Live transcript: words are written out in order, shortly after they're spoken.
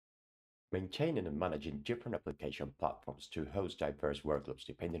Maintaining and managing different application platforms to host diverse workloads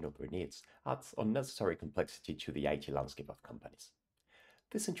depending on their needs adds unnecessary complexity to the IT landscape of companies.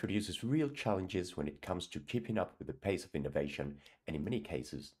 This introduces real challenges when it comes to keeping up with the pace of innovation, and in many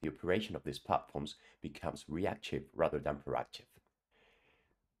cases, the operation of these platforms becomes reactive rather than proactive.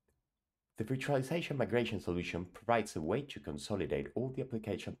 The virtualization migration solution provides a way to consolidate all the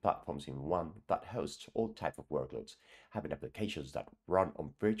application platforms in one that hosts all types of workloads, having applications that run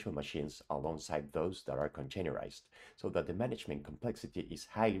on virtual machines alongside those that are containerized, so that the management complexity is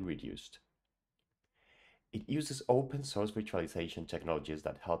highly reduced. It uses open source virtualization technologies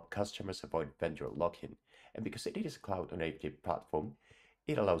that help customers avoid vendor lock-in, and because it is a cloud-native platform,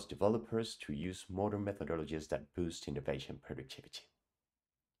 it allows developers to use modern methodologies that boost innovation productivity.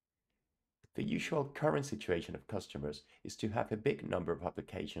 The usual current situation of customers is to have a big number of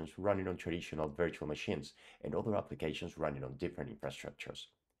applications running on traditional virtual machines and other applications running on different infrastructures.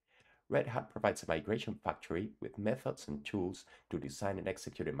 Red Hat provides a migration factory with methods and tools to design and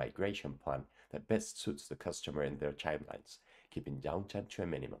execute a migration plan that best suits the customer and their timelines, keeping downtime to a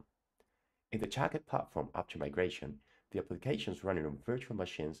minimum. In the target platform after migration, the applications running on virtual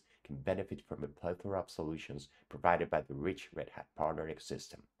machines can benefit from a plethora of solutions provided by the rich Red Hat partner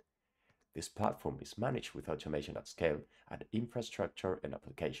ecosystem. This platform is managed with automation at scale at infrastructure and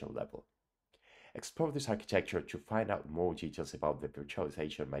application level. Explore this architecture to find out more details about the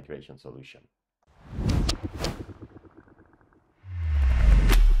virtualization migration solution.